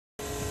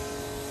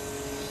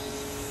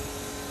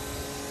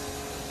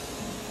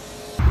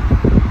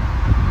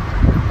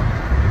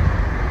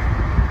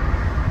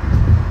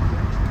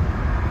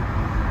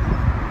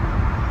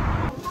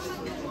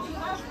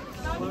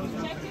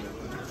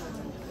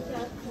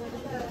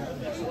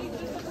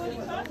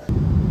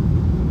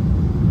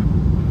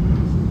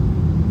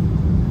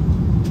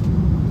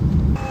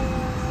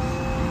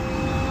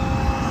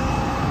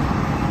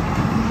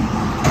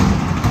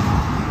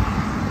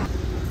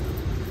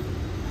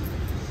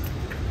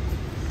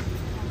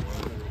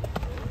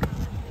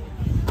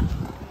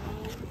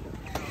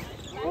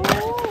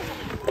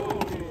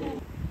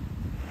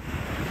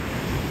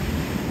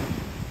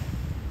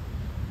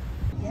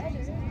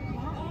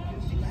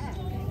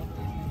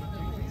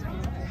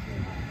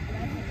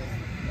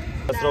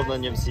Ровно на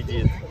нем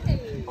сидит.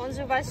 Он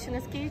же у вас еще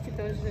на скейте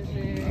тоже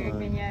же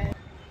гоняет.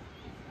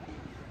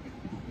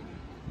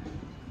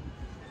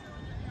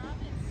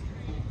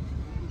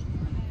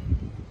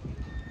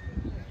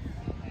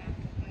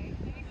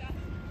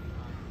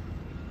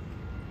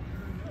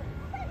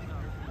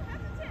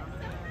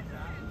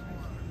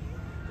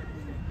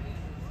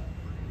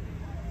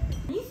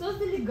 Они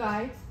создали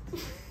гайд,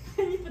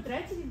 они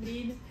потратили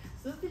время,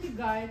 создали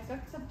гайд,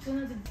 как там все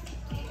надо.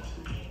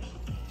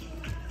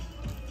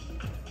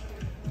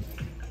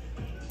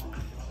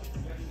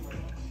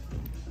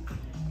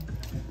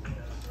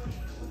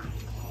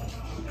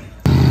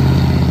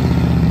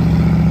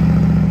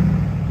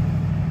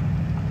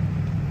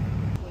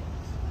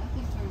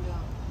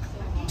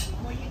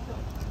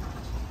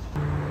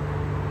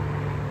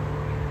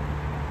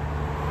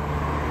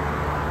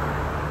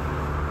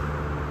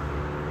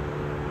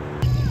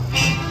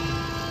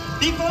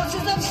 Because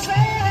of the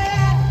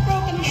sad,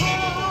 broken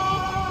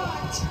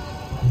heart.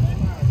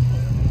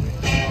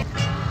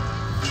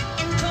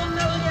 Into a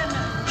million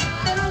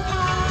little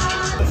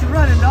parts. What's you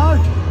running, dog?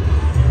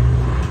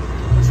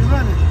 What's you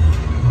running?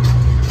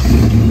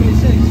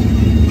 26.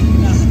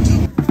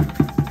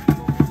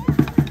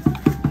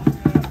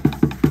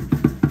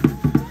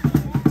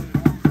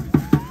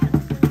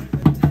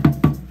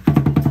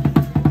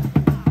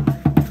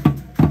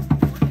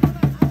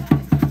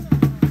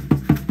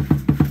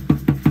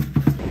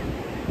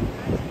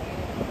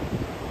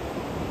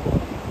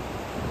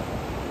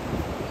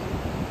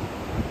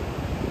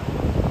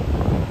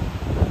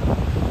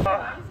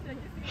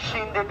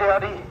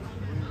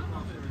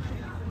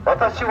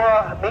 Watashi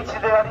wa michi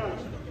de ari.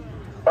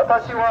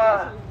 Watashi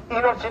wa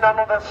inochi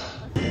nano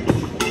desu.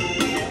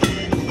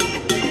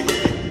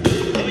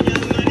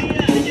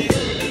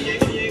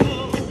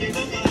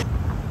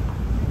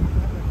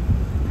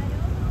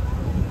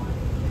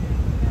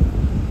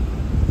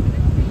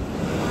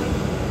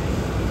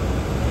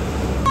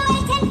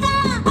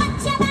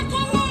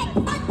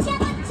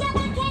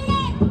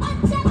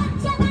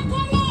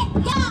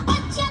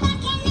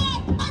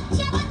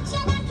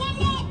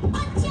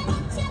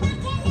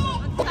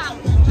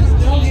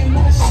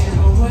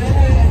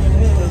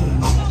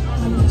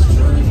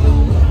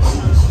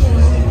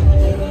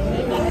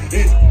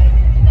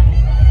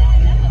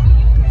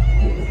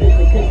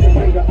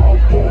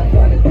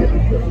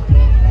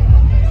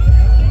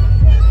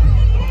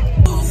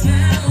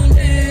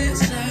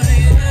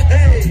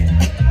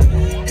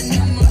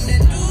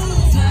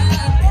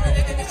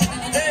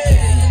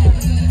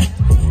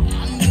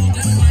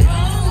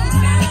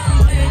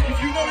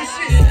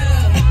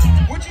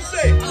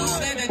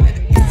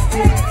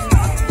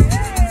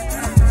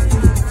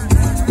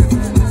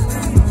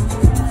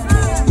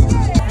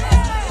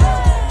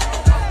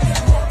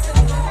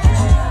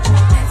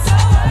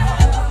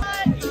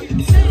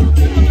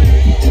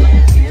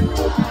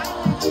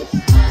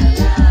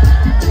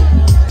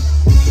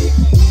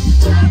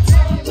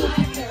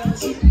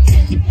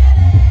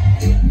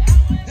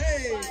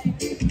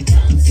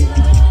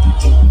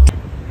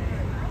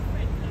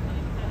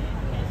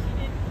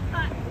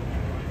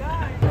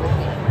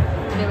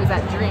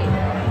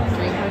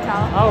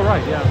 Oh,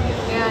 right, yeah.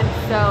 And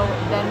so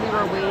then we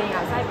were waiting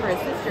outside for his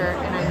sister,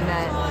 and I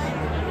met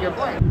your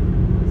boy.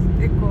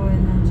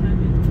 Прикольно.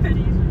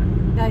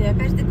 Да, я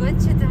каждый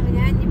год что-то у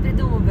меня не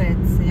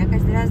придумывается. Я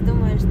каждый раз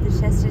думаю, что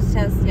сейчас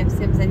я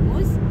всем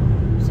займусь.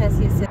 Сейчас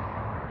если...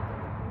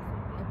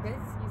 Опять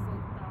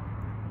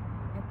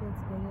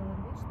сгорела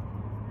вещь.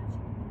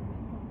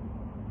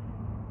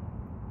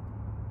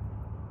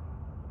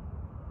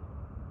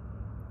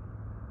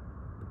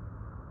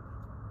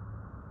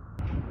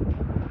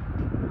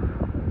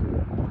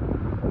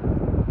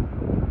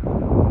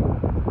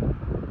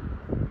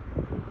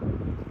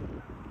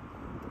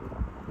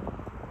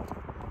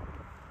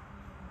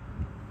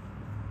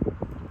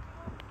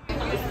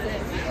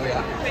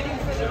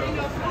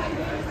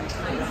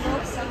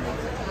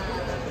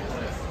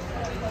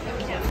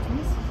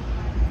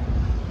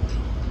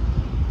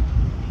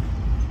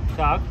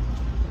 Так.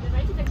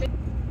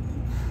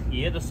 И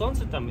это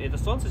солнце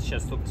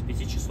сейчас только с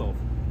 5 часов.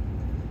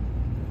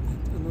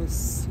 Оно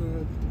с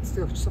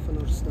 3 часов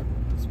оно уже сюда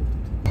смотрит.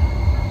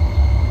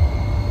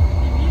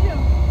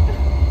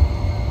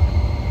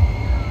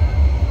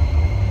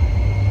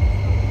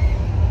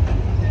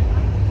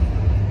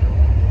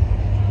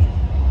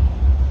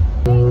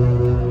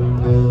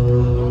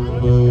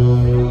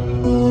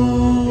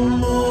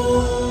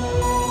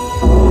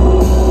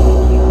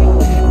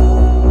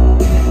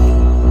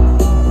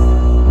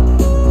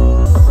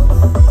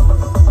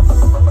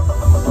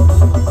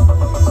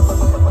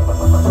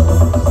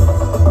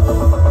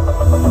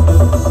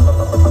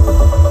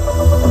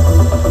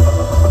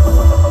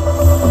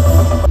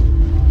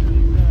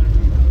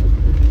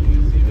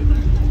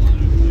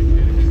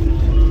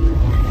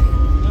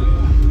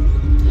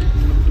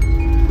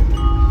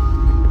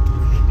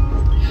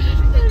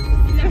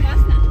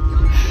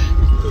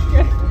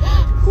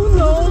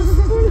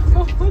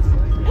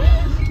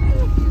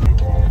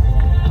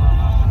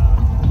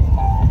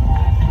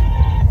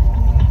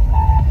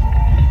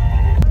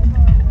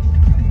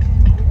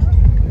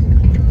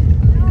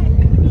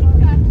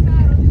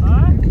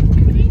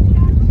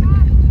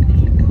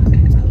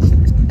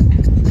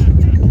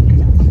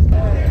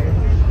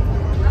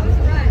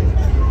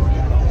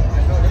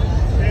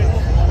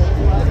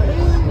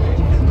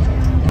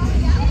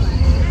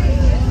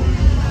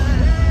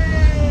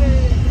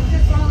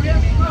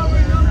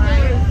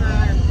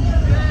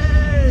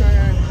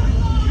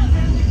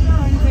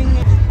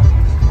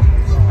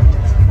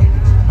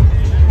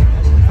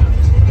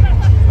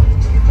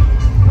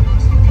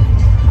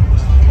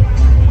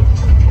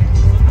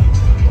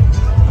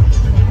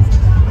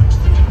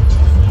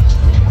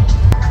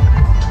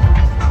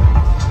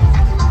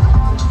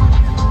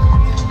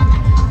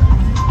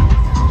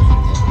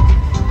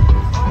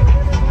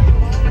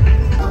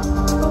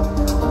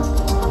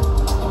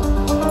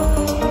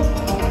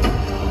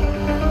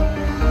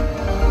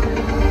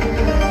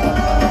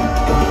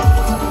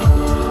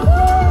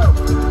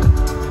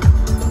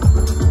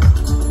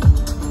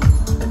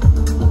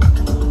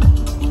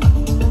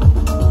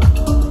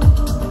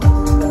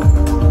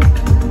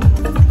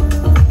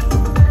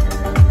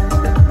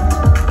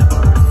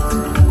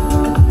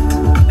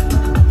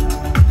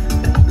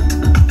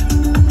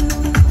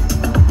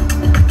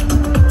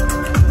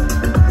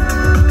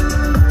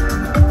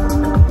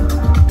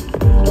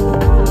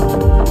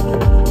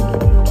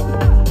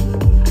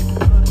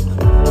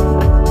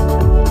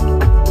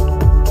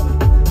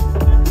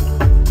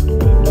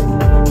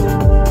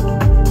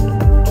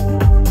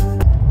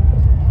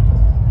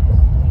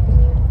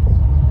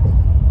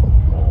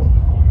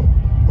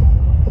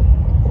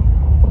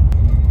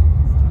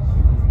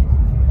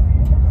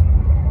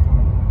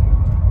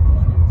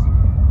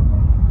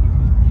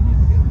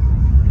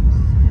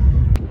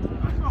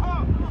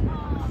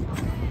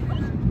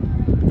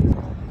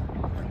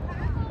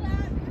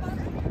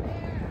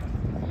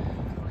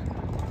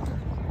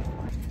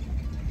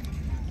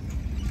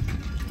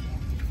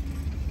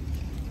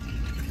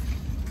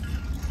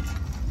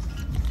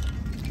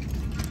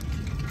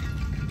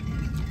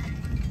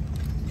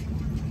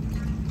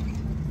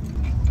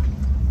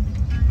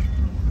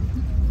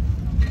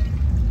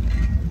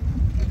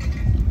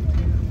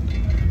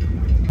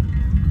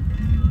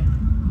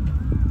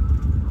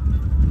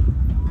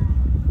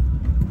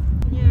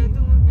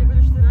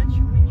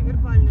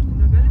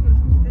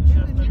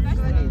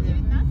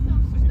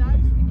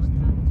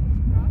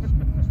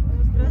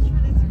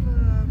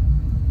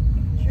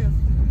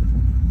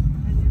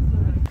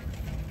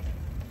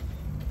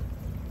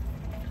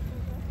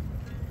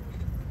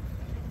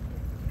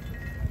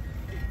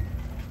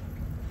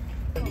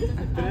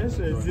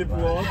 Трэша,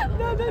 зиплок.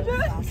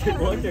 Да.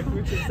 Зиплок, я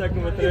кучу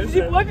всякого трэша.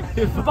 Зиплок,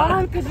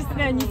 банка же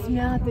не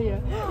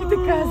смятая и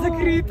такая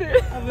закрытая.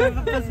 А вы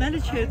познали,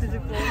 что это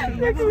диплом?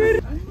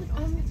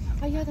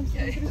 А я там с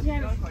своими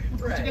друзьями. У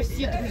тебя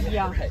все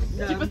друзья.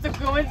 Типа с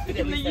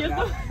таким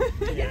наездом.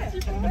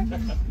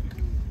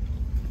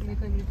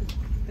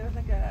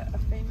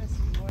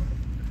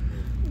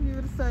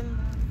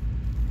 Универсальная.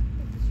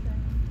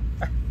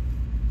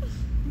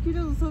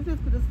 Кирилл,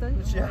 салфетку достань.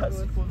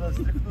 Сейчас, куда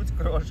стряхнуть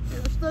крошки.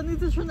 Штаны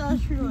ты что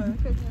нашиваю,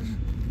 конечно.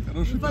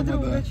 Хороший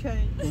Подруга тамада.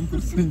 чай.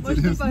 Конкурсы Можно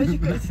интересные.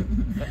 пачкать.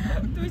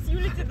 То есть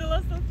Юля тебе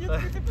дала салфетку,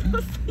 и ты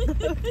просто...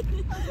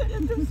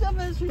 Это вся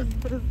моя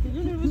жизнь просто.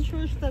 Юля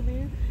вышивает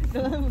штаны,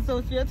 дала ему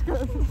салфетку.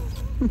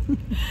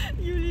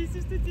 Юля,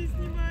 если что, тебя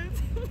снимают.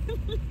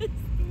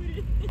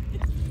 Истории.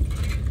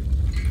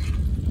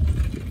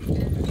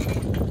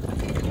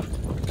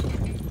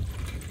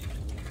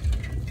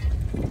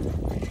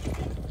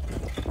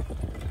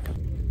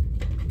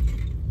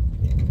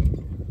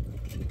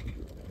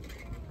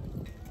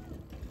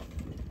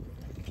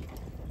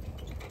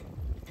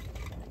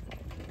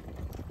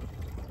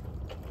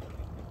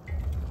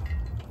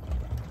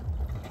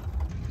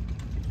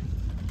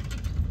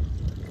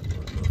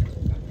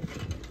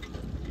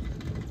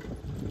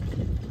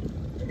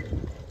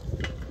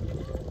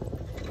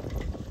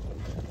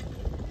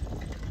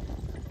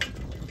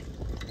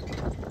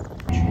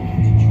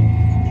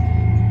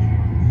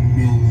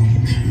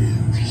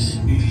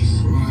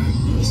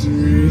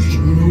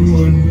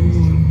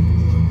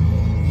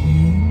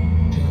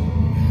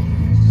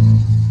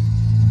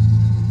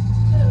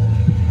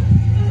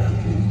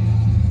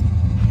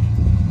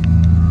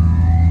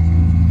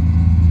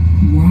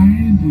 Why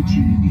would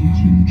you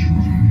even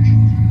try?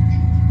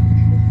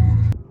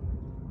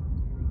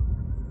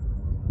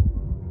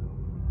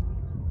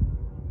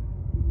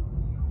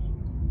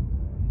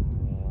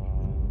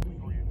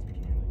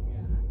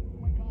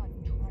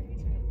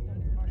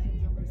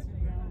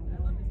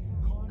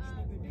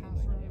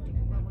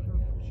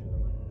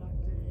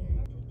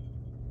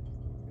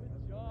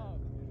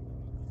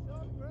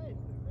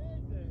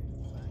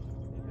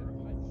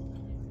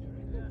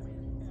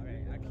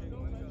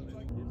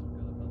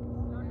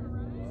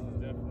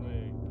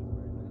 Definitely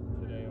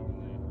today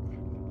only.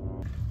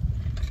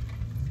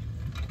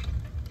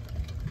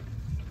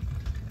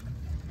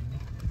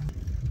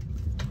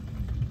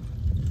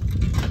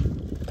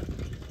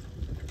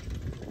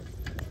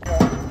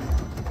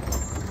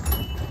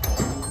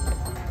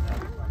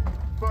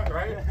 Fun,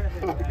 right?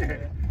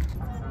 Okay.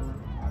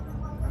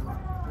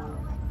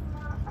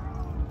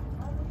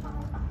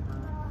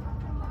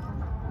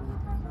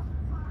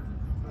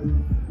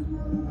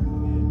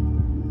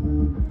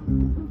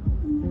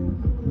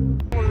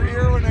 Over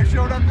here when I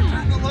showed up to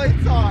turn the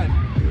lights on.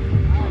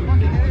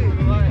 Fucking hey.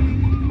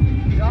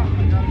 Yeah, I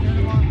gotta turn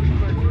them on pretty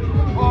quick.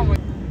 Oh my.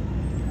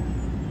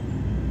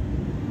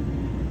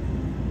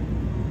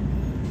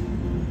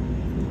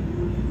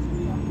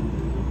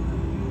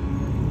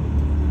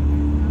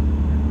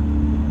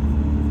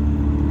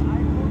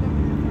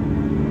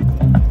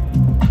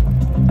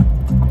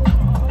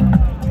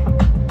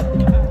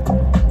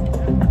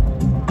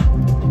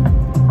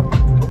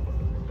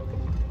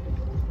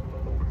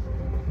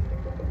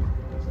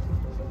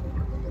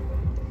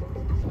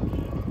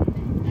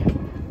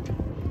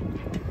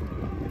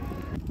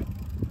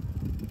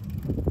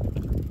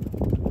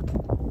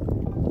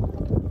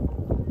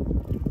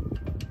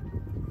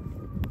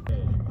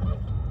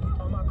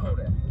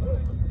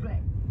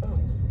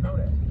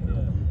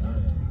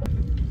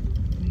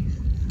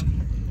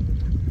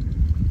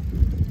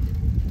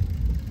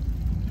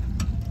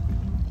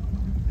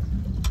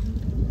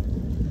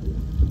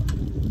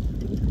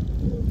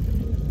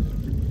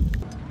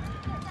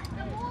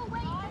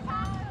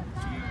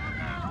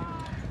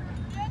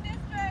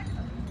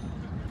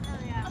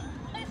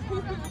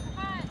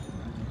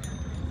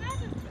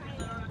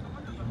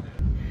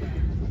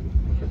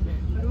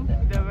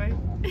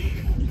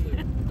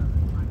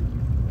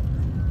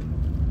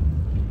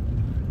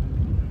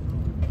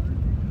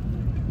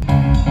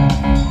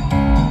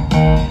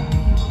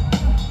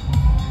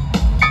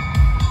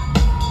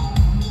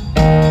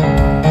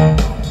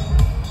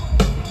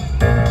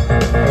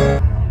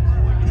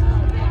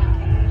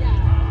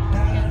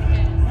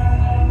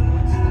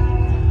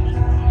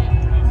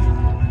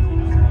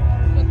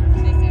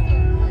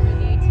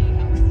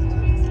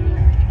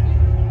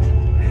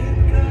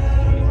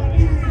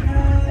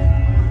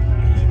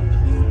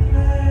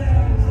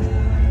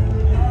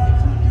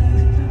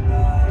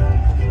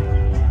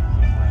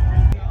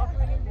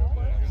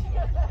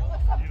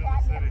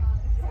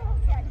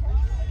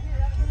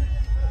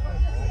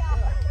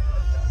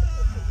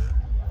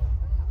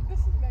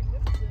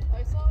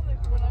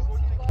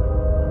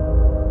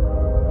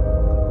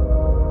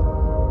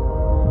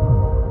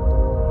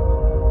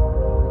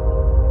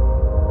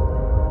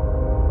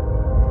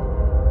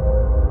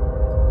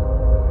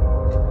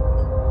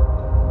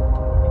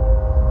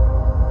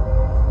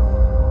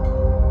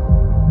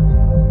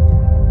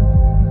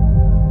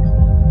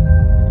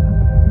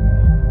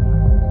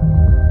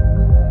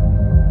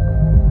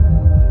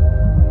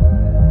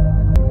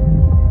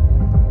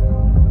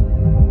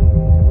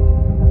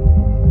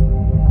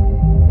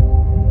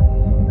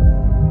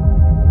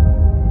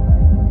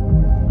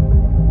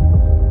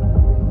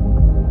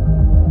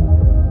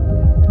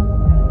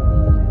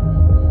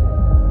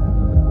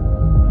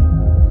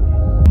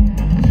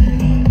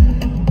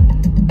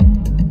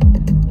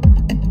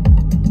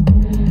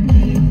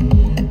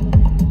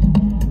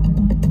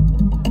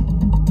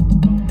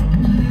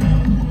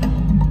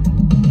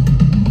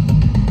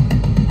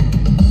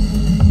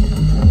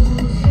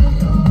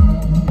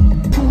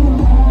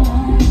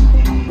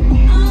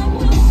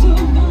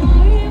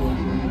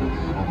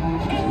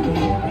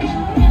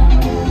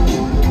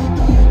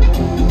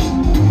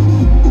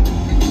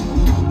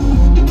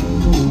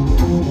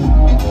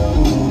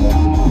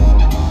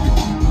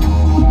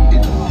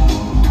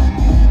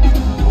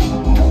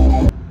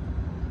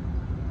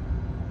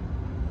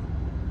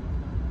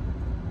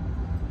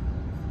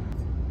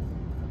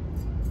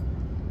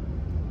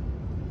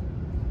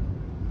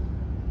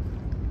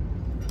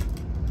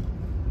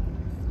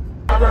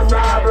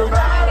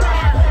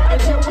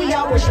 until we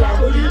all wish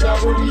knock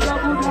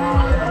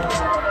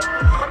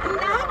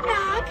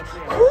knock,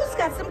 who's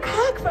got some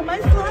cock for my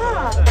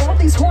flock? All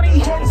these horny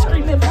heads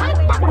screaming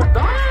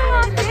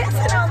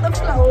dancing on the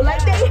floor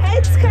like they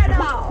heads cut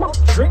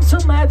off. Drinks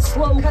are mad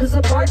slow cause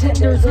the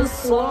bartender's a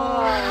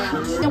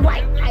slob. The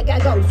white I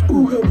got goes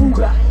ooga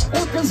booga.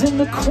 Orcas in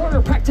the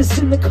corner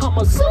practicing the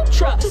Kama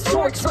Sutra.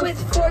 Storks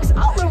with forks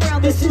all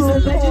around This is a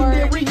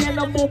legendary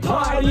animal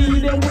party.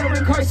 They're wearing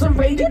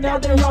incarcerated, now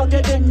they're all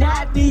good and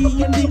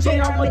naughty. And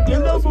DJ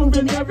Armadillo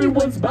moving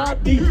everyone's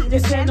body.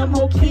 This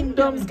animal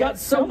kingdom's got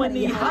so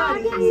many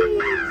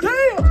hotties.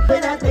 Damn!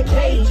 Put out the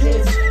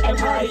cages and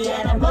party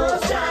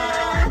animals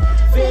shine.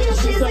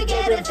 Fishes are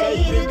getting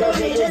faded,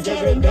 gorillas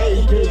getting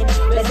naked.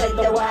 Let's let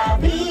the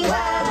wild be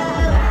wild.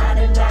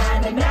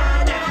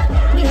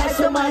 We had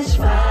so much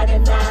fun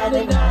and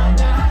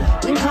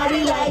we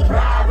party like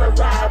rah rah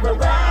rah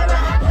rah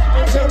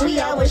rah until we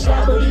all wish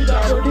da booty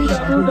da booty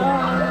da booty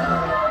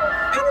da.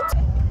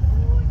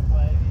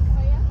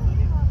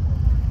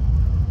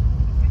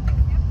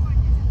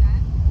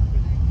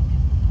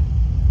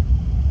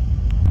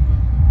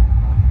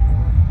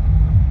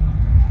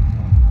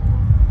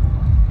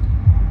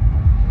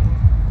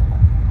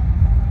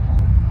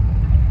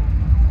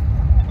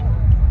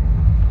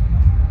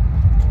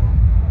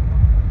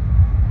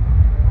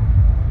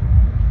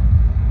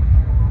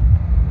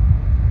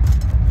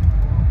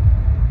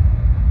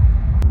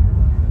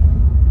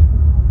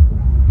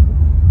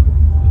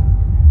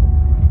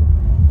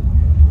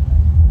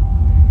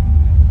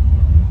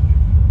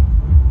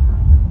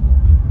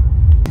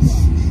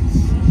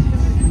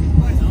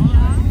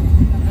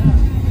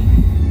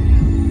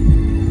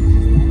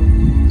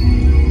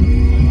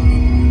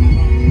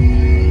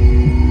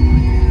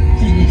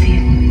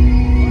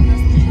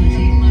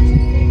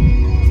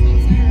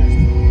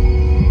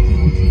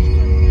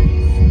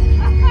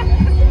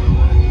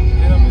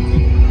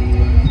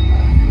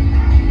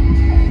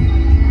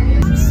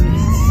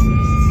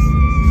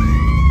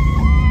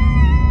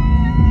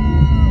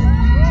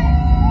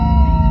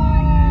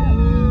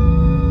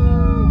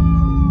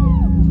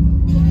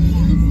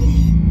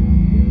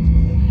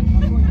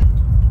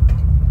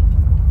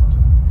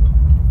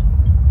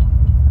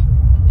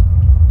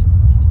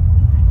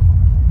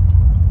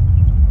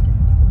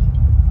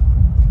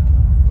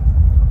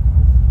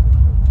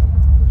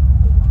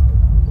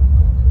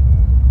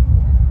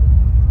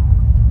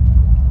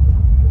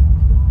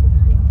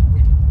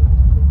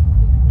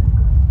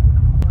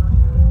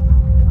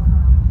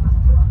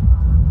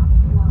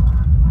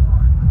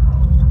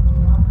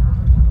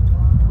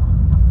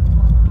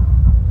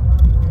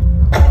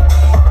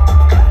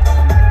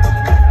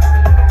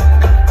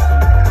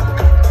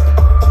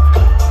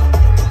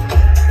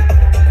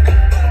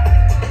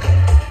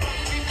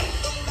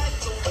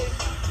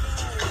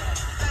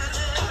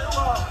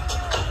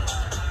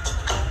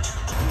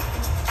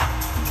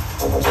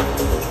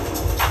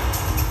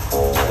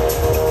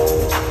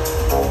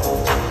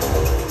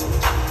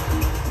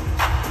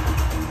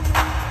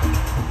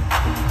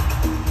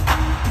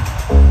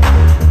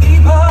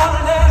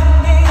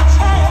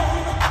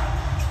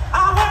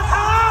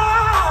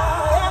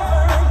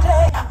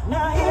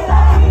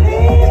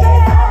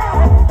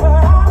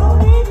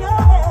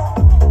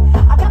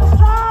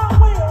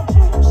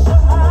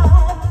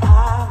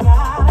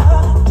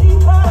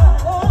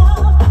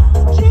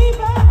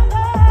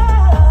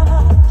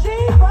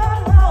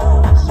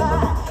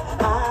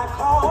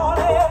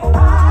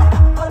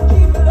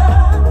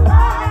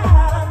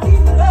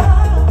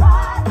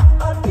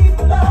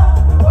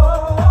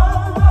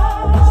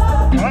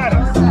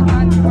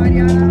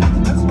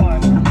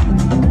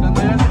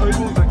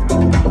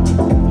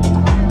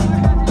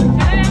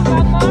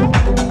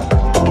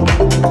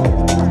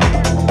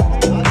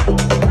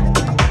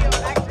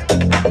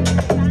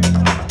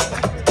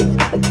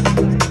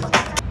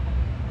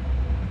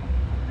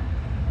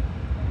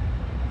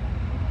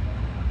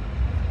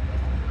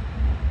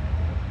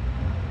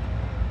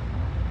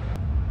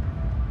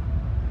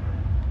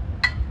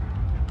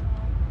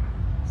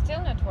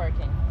 Still not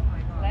working.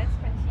 Let's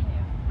continue.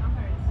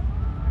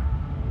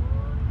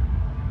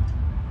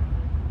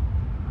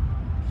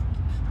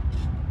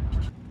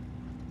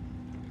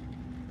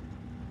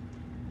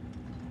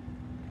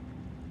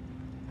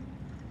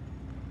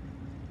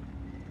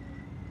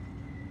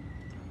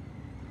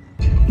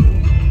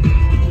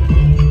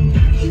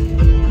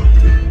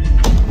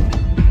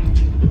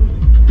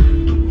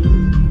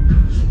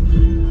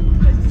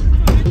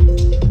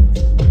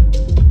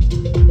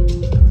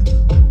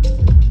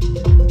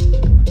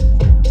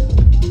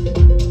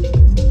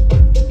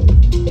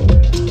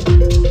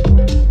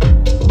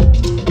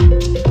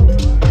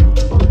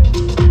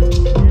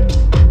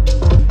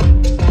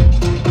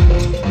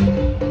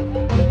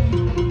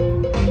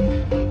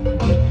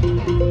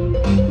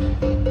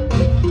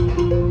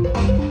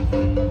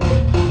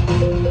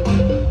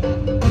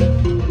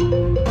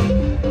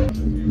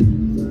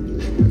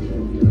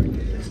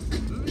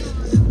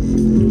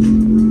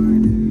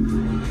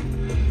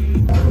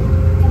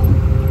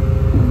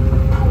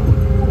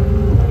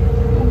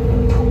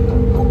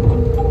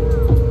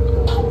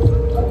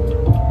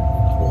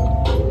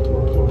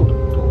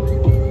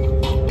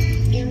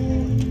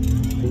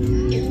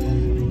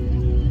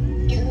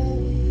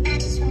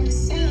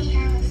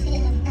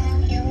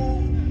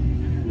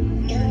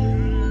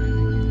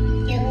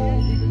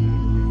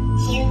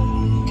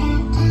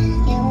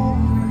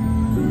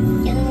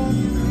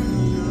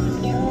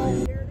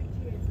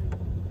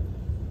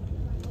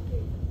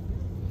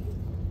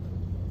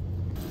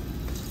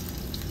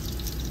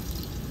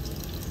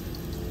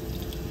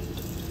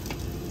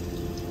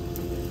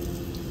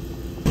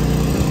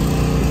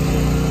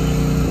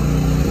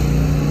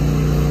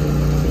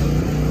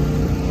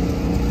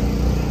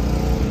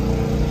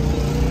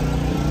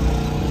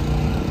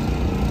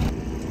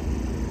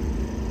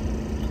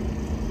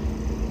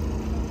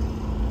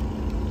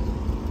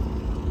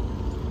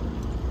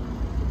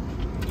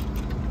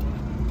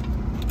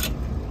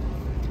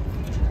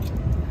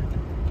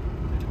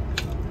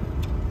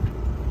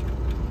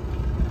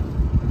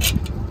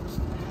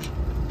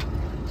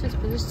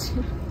 Подожди.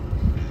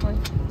 Ой.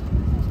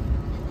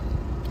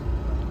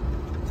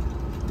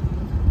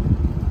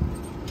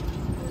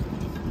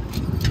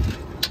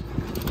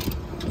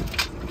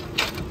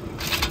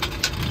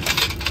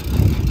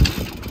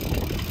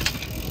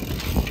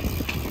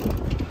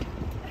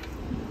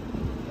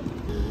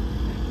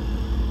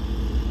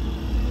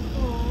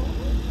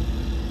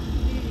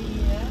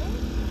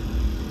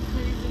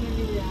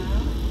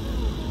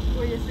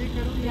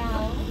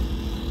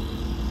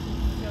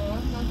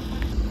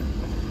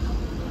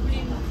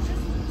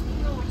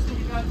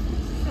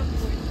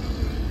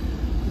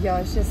 Я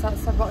вообще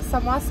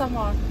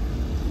сама.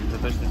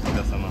 Это точно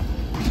тебя сама.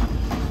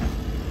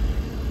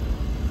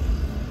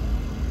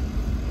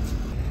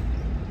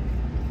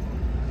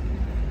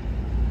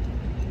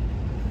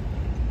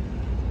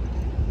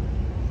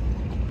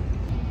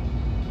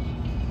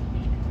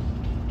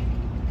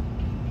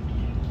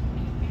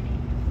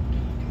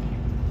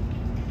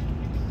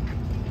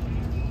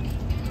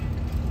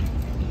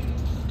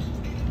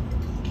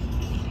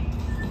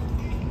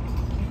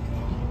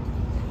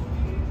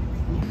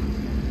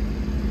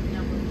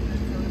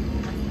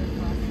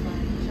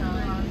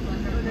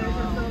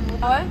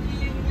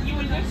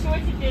 Юль, ну что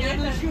теперь? Я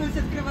научилась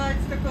открывать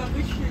такой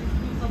обычный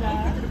замок,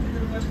 который ты на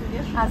рубашку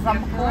вешаешь. А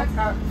замков?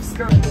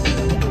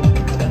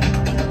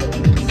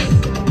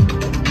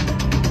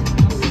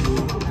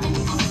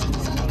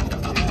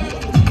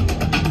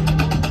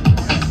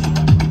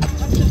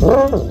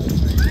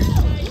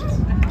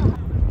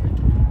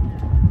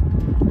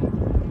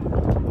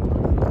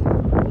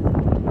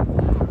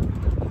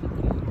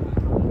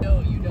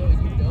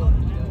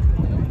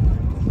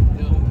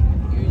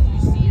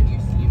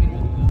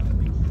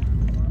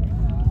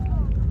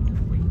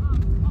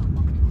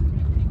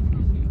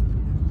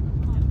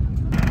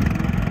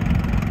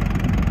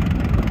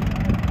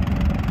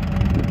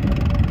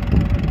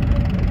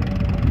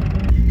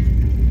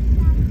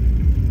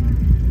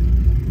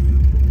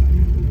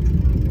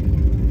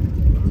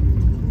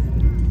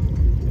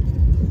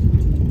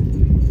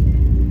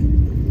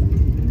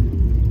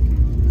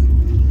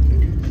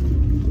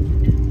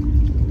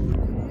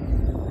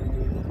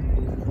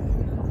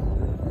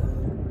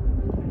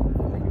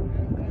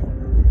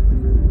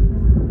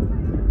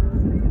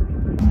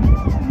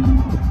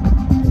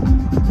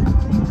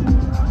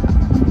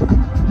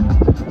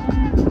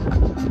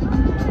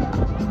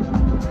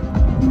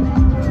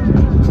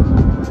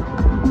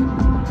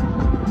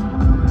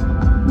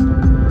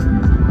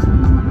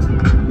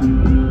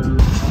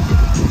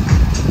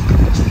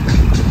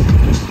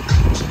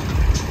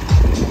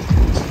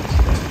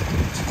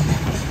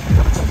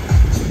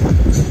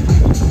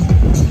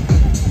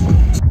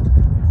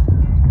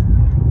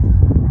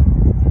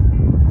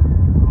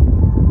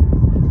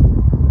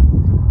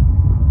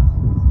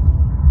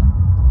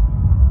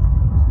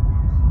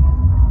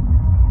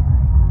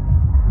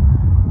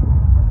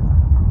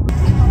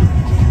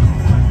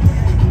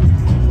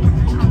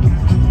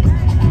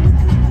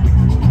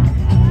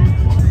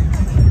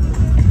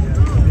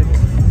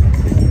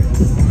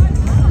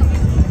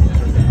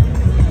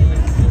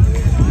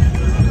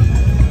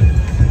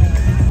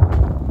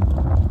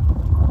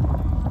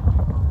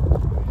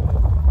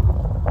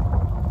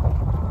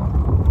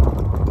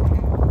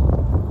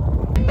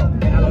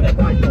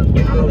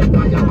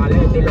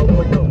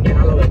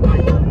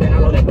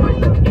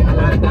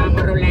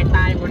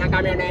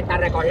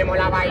 Recogimos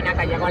la vaina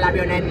que llegó la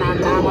avioneta,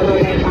 andamos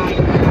ruleta.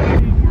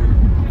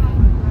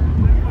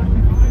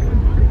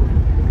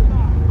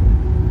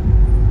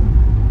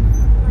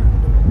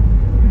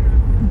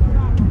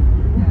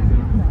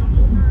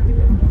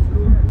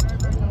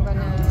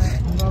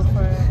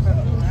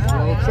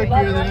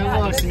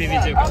 Сними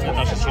видео, как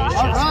Наташа через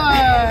час.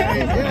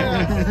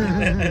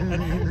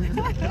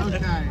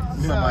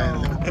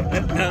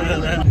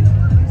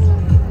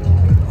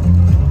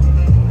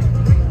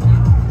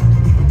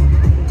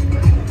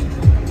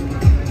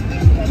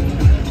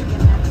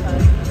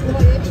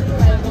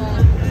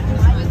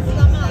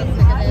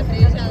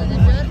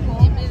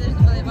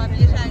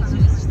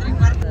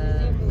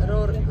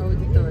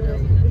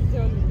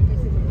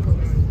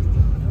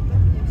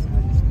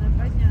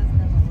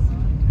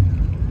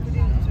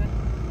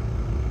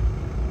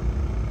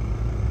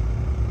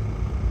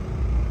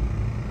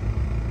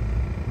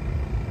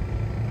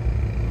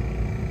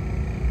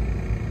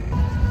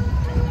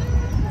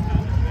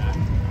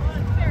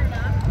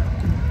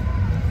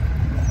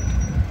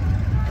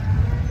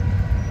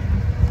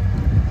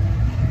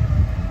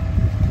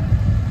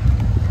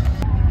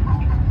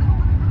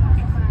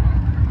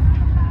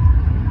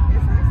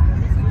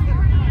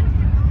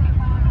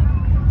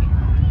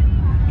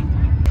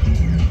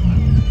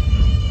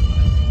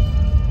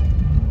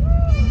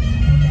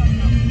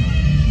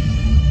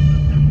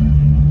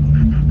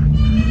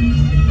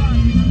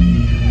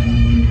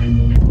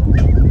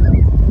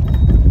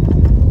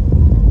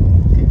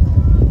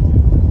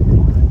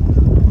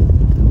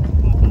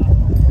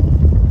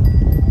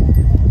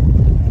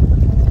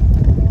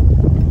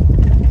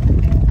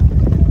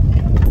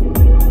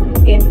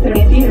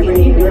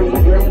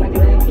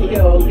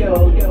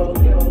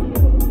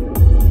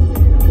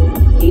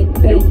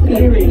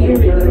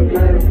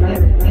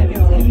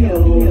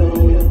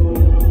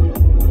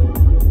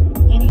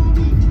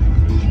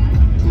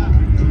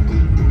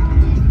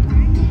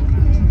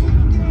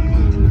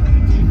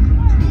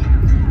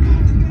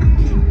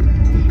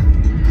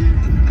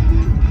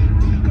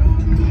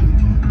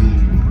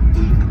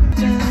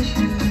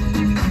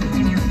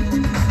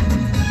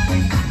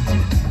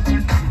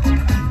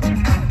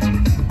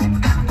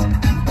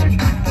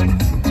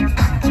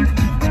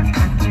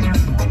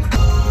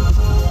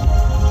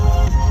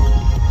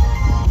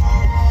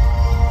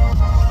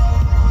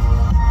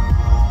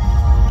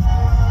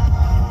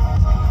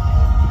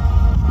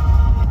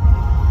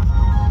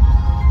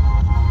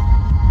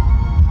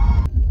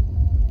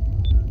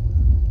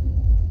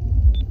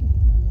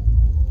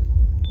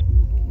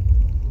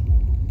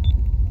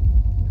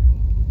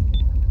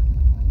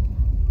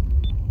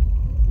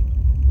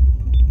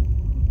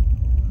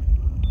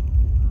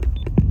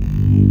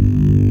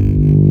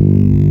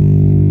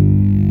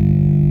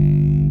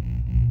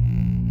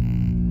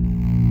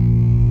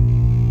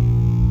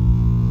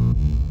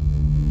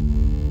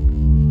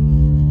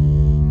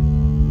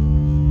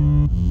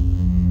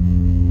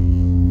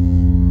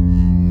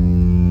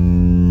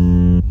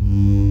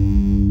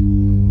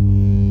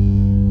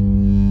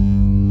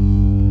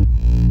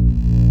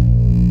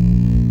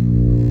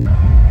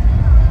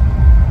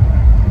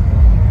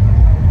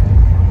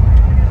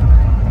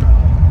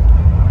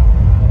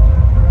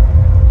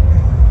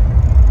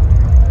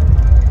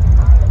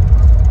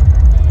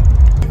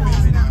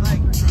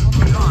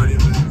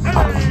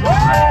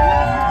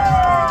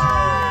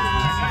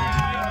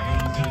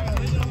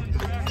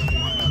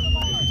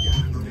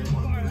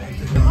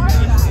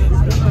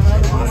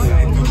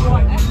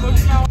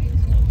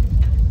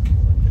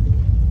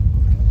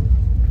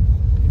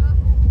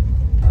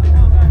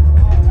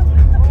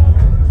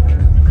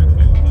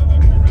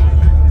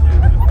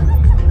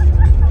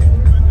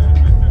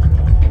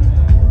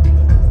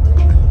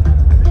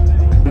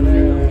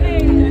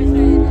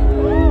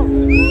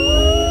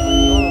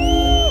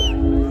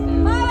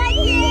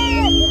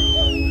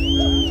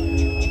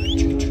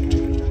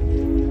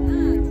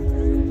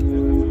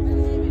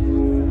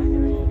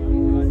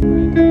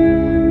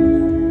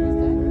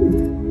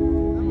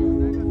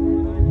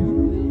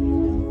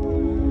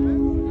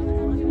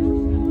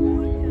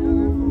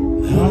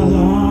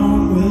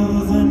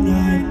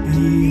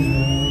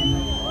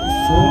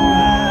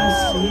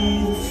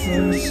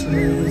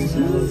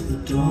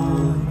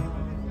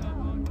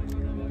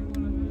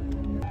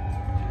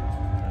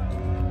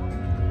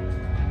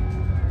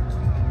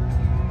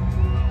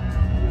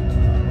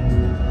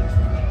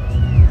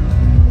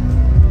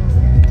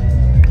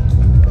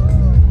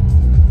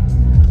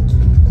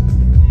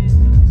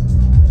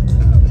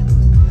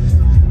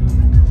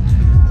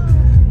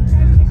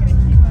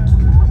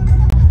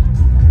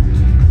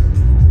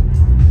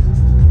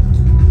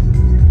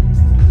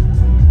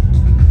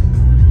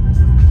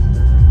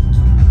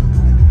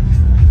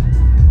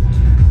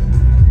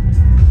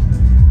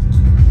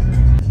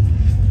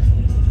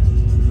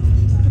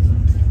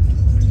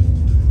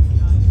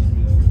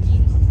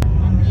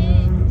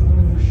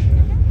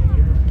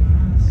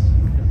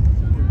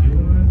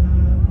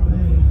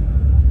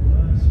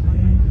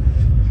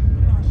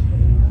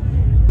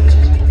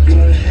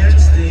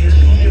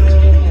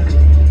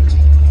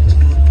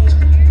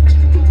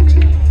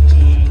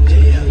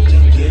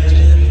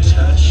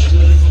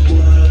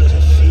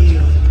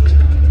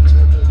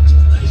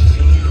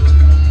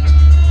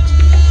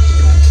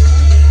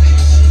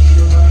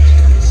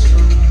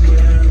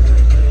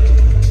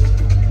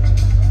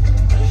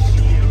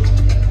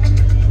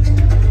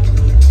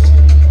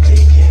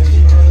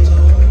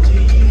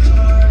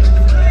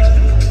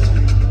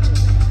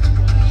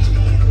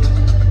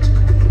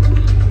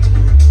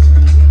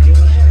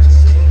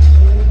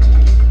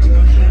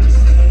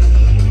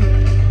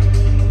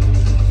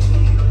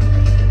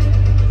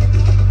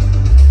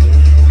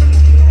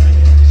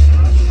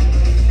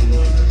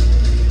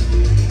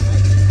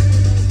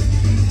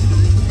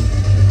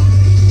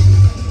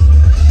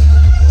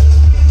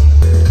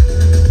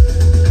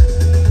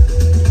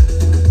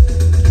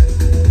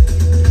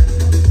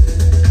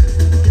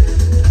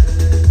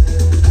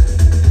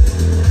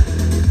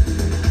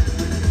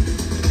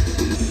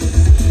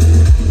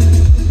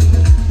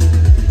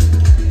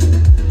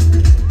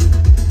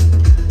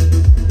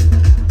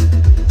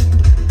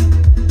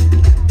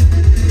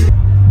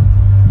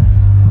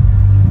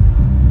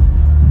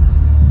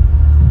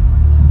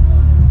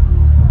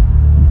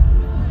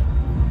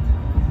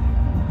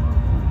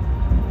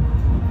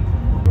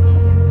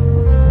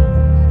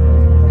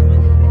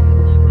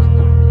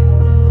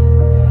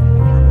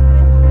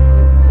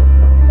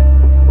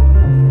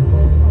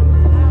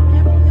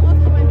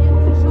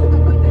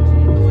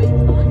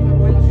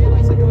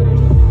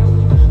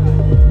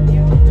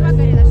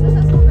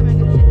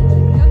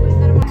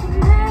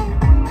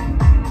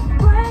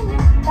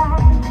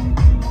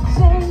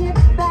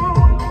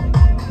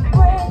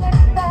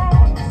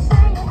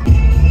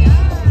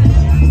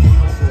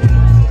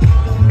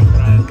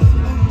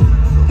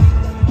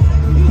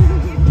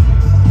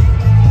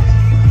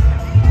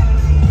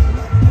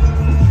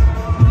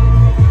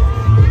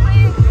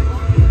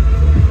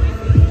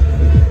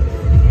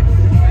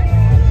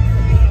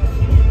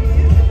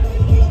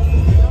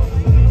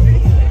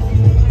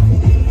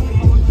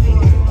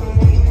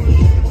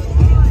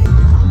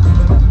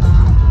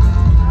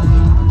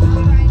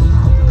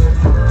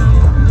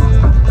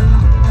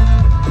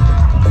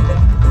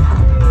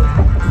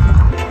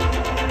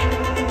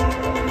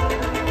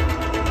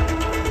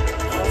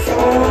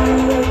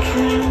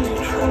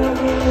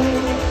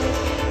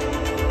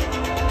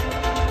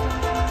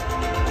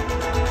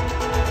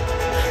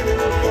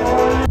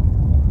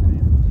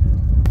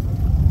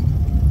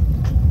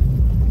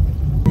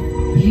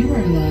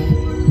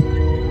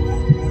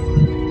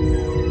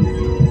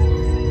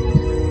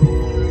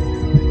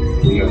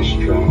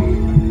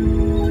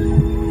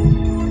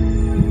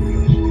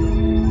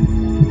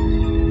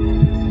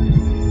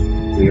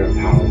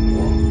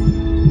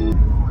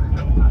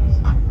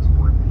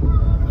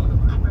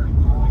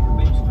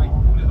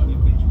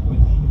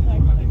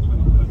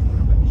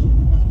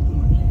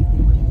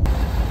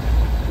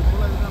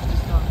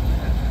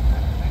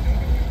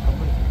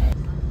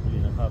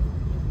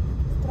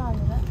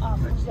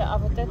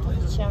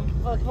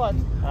 Вот.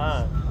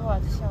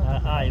 Вот, все.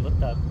 И вот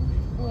так.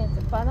 Нет,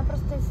 она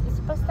просто...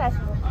 Поставь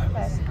его,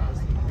 поставь.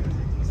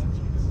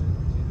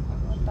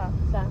 Вот так,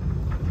 да.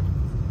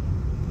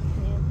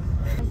 Нет.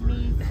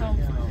 Возьми соус.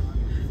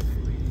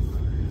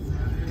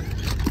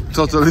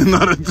 Totally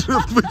not a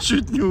trip, мы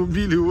чуть не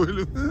убили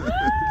Олю.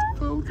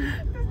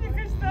 Мне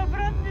кажется,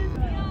 обратный.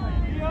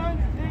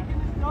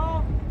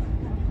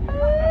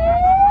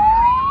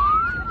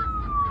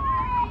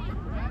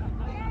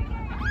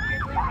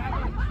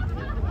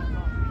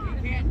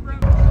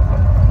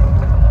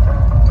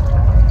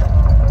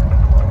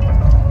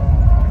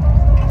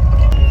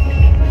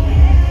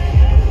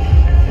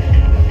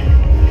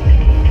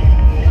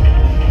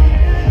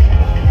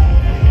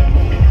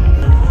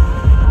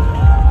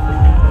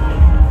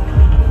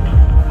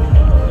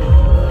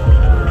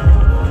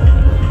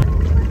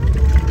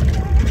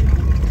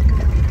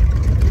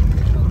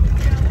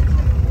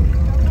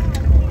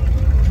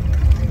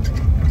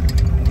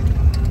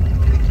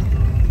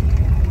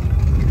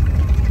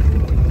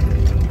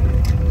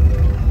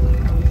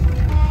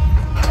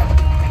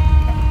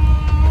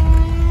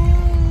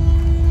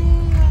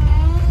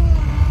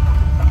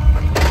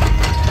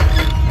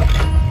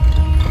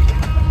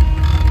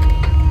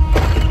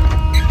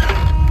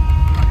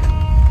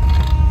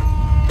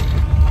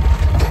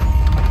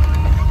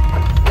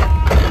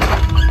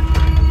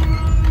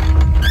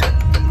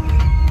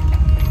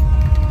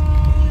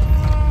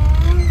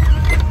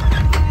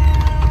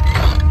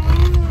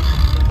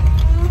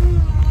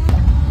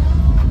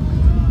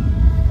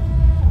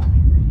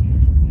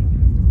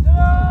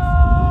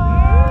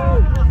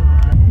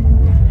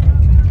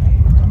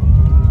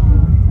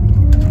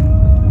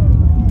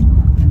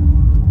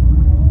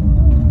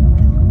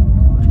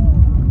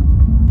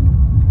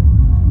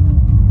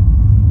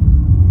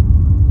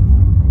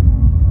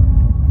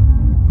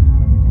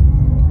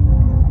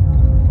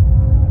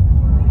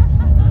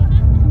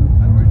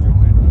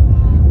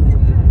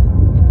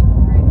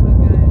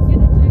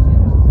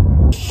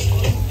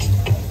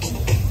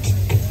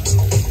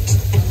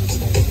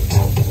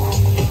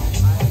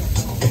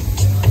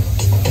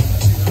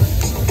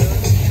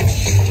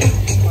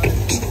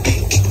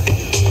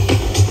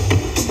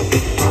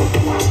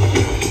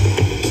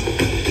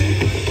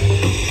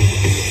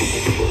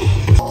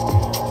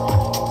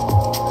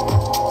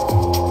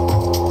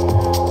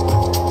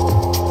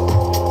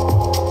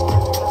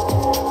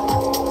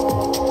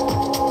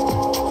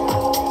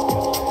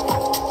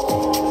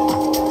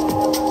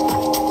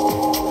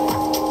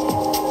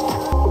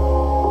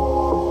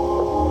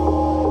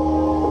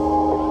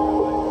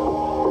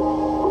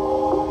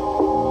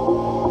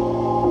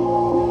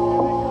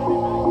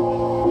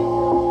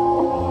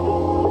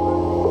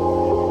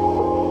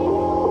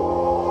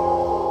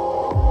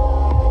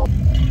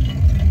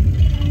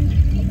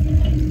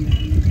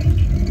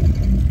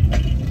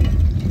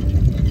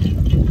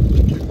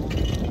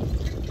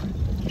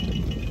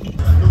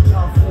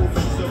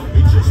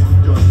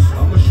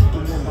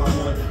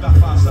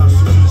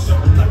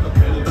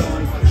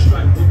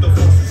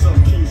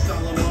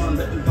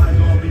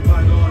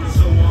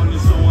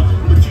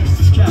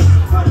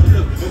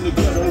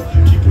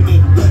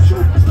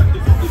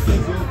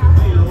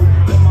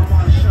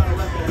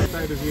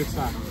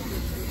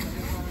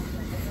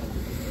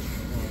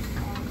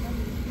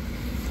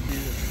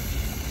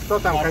 Кто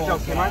там хотел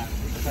снимать?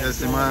 Я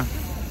снимаю.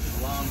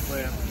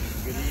 Лампы,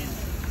 гриль.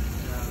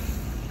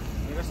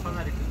 Мне кажется,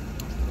 фонарик.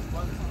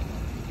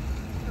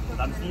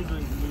 Там снизу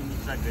не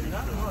так горит.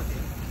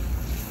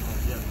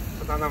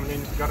 Вот она мне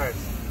не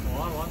сгорается.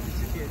 Вон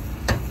теперь.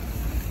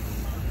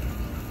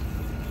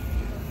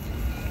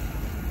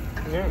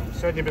 Не,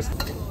 сегодня без...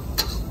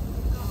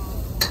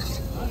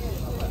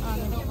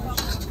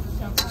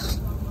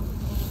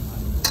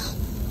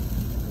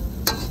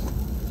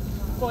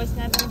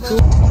 Вкусно там было.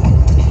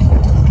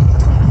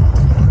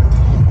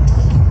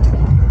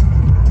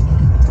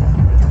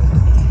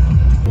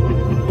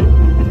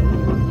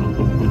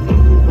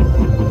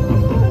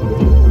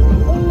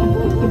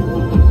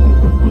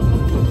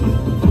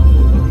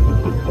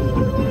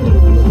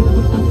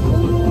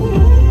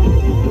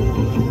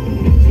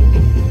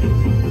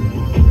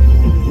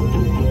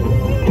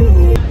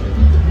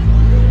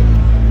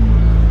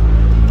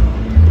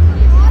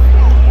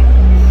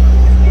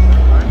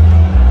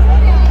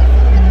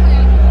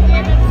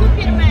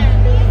 Супермен.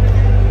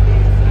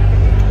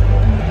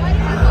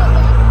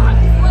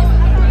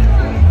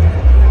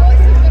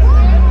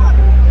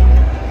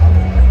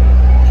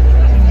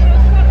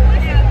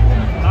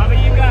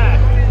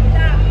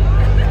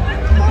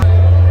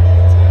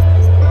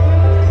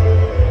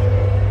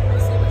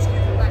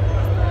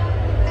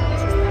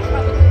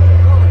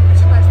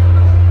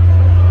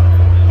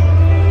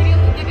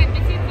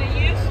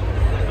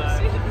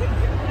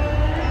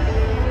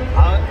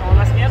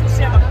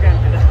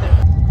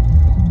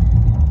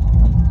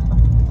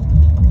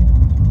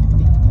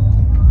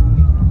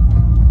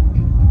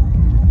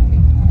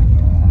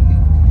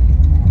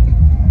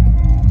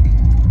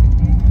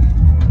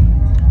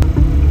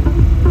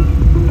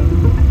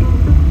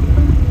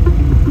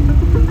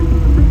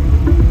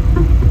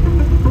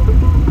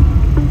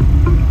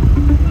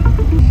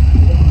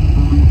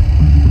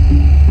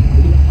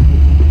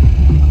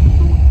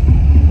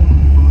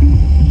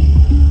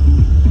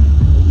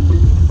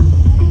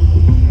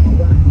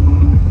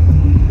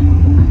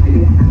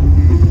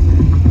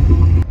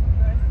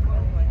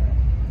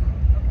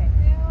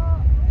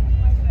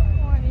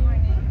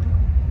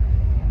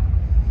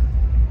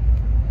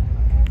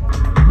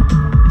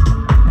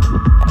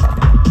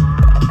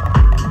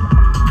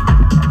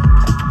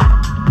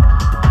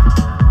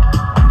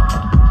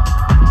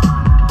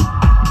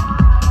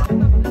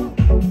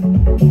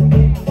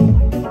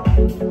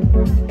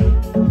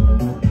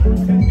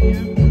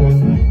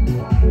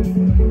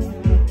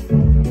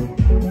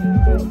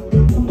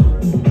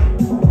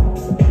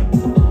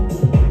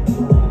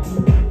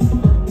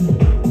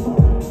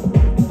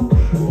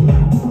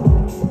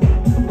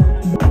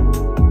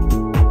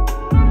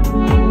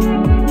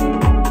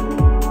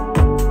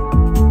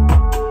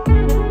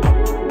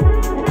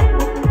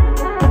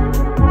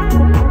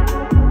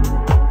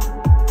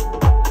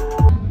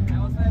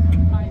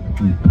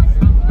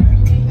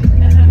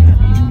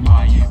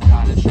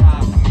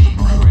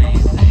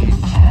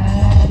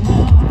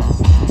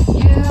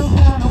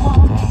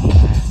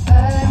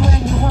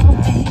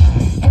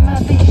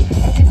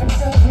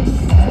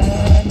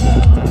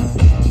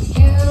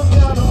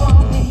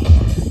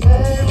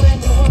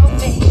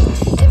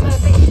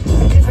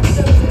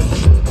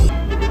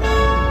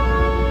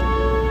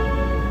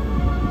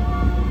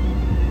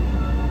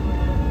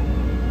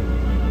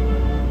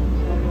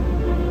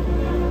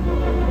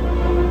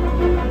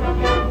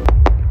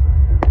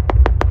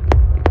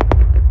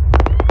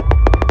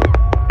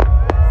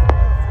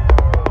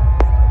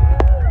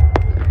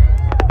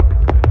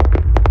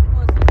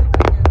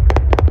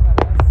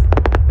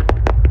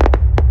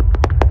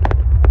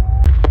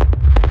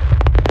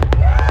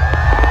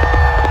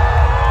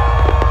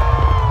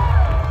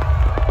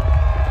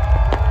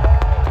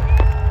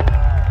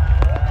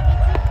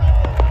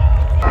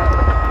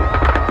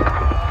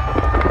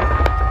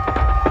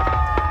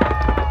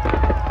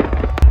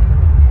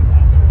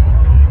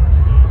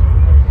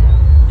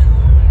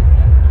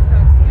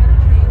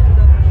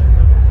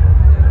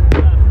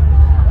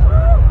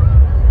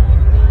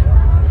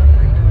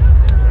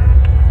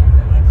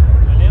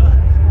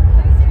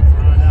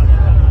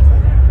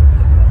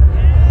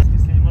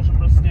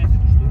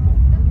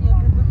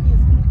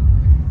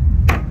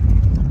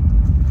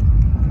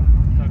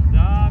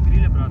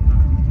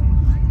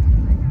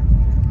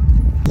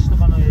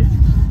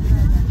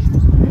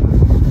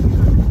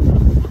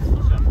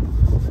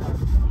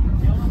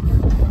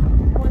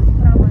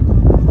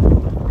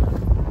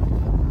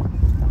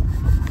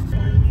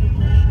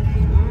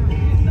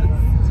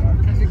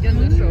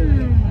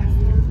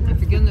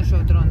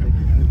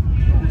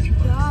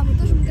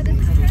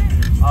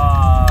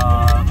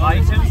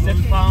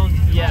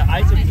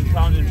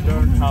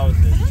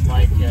 houses,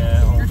 like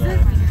all the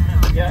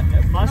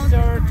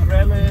mustard,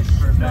 relish,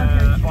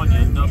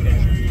 onion, no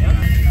ketchup. Yeah?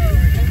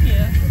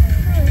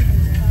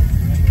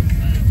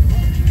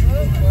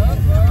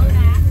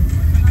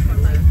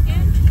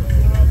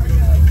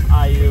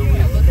 Are you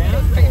with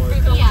them?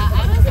 Yeah,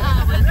 I was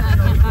with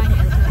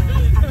companion.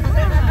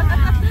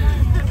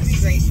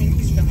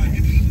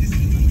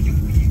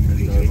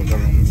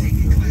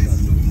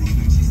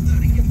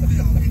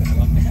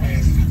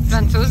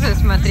 Французы,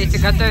 смотрите,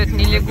 готовят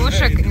не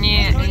лягушек,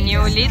 не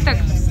улиток,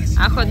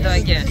 а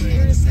хот-доги.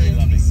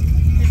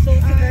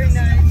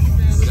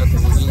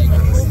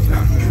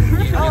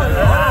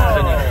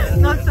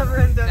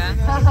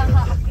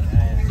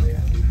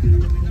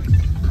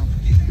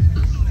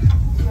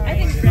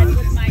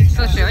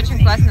 Слушай, очень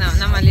классно.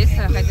 Нам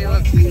Алиса ходила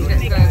к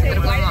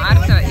другому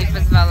арту и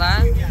позвала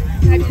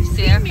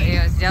всех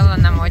и сделала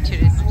нам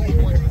очередь.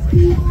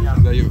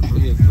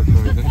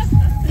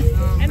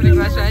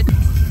 Приглашать.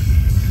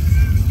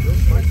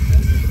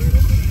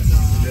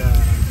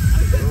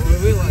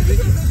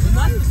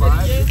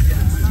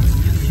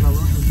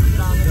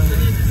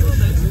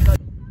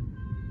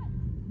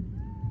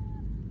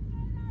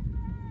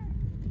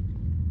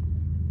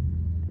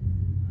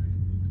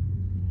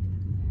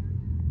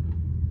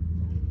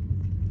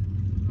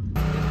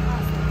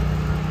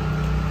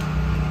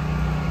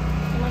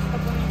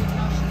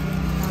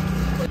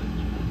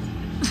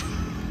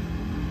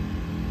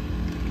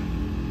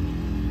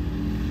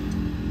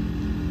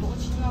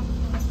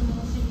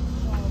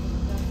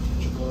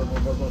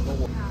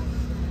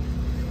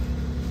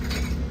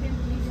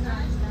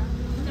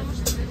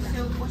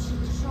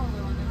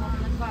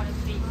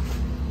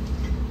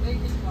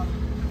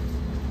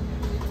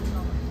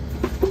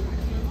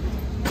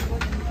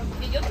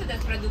 Идем туда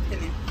с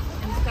продуктами?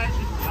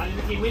 Они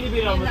такие, мы не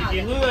берем, мы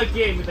такие, ну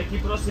окей, мы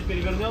такие просто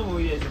перевернем и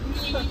уедем.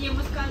 Не-не-не,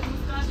 мы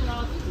скажем, а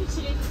вот тут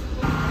вечеринка.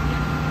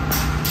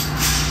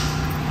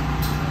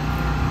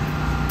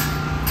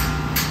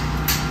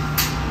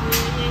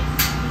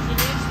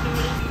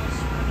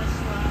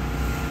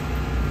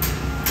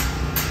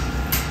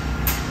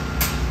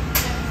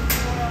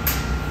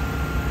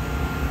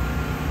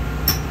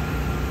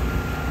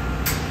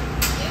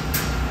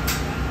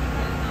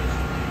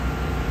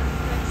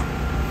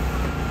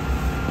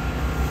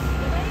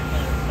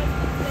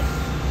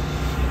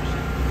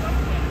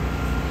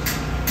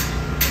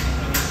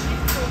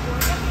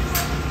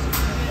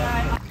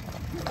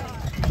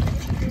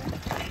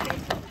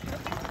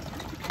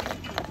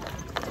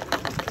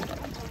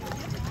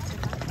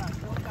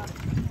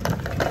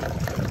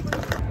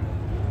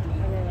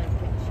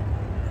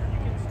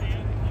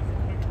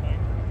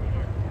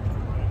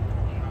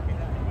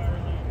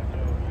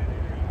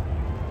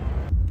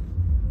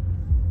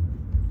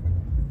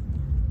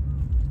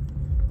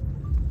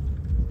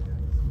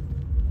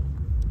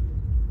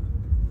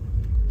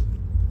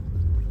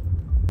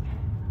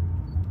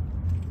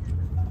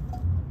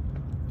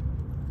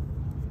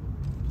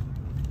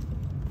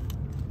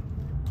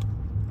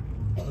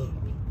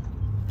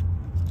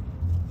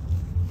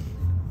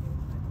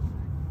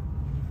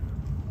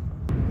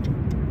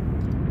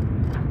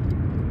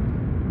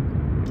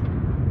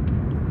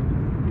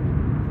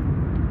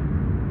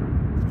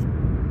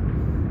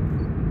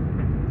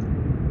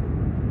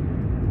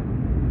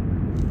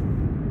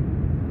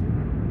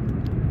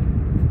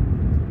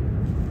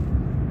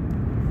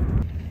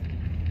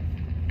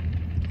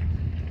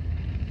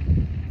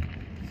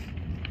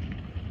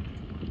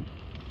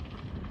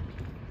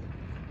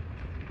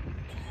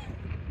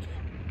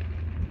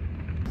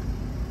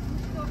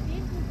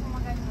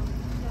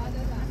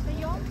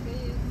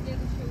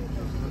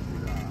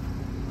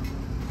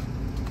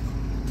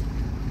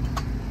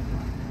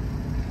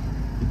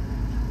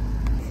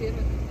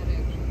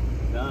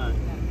 Да.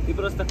 Ты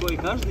просто такой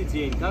каждый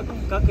день, как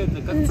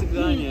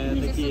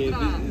цыгане такие,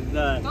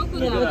 да.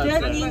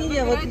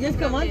 Не-не-не, вот есть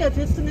команда,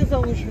 ответственная за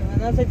ужин.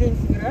 Она за день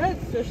собирает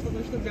все, что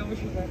нужно для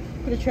ужина,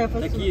 включая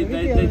посуду. Такие,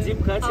 дадим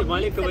Кате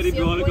маленького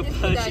ребенка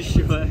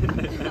плачущего.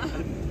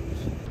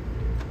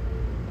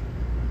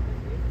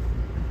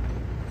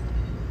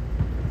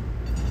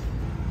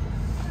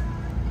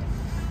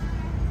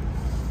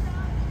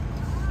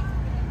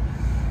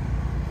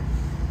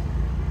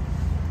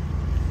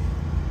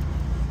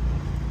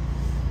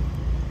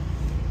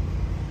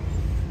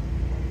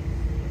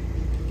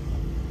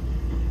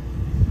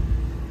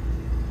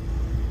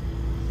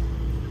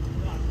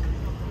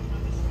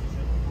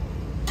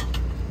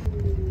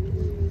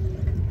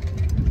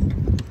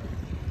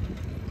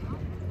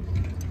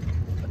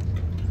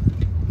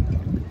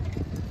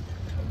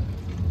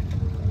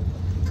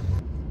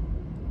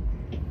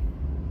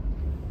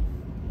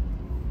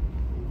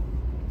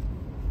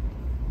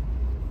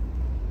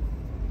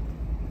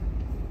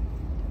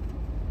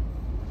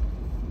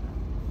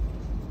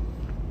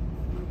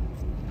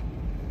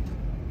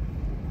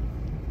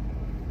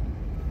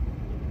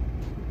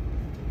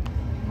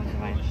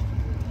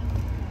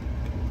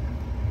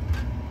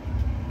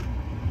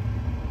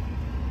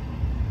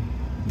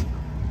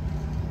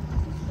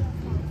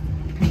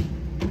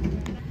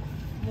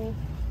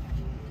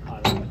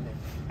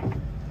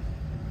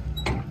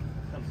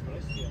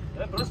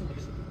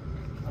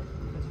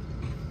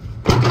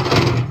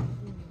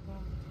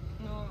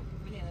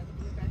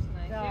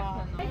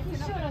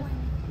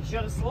 Еще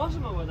раз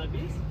сложим его на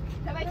бис?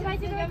 Давайте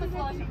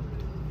сложим.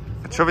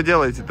 А что вы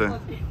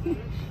делаете-то?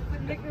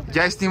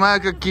 Я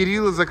снимаю, как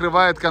Кирилл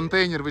закрывает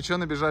контейнер. Вы что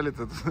набежали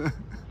тут?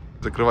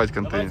 Закрывать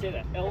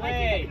контейнер.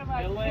 Давайте,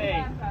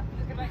 LA.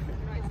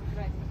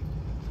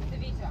 Это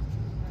видео.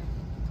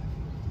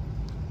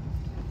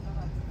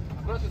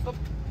 Аккуратно, стоп.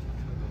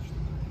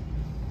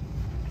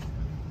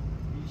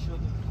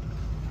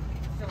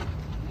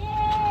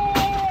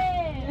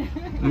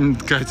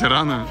 Катя,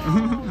 рано.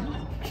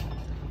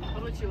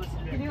 Получилось.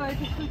 Кирилла,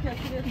 эти штуки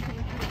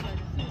ответственны.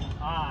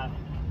 А.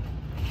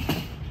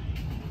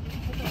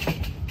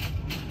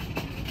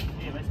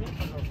 Возьми,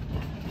 пожалуйста.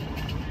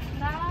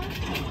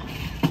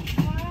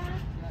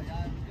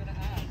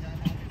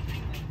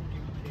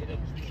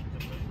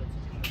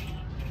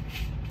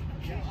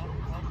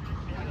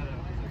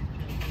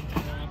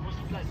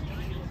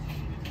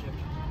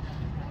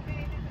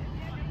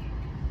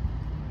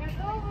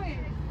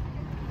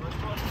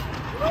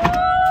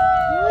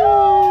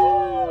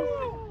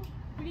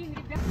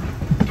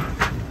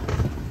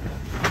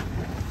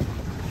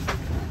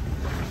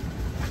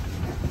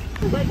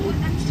 Like,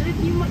 I'm sure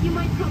you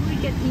might probably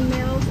get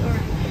emails or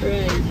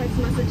text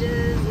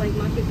messages like,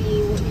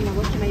 Maccabi,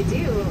 what can I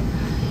do?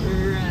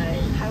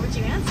 Right. How would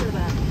you answer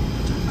that?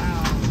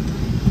 Wow.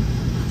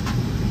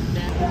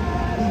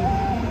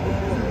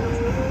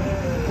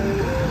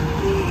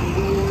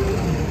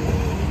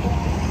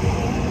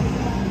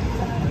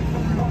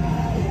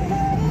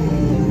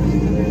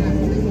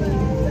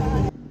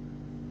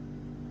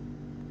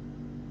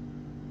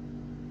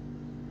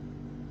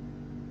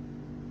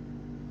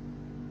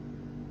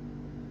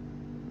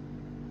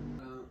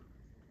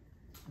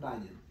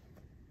 Дания.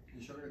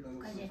 Еще когда жил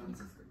в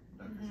Сан-Франциско.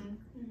 Да,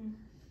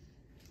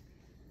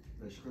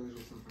 да, еще когда жил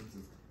в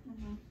Сан-Франциско.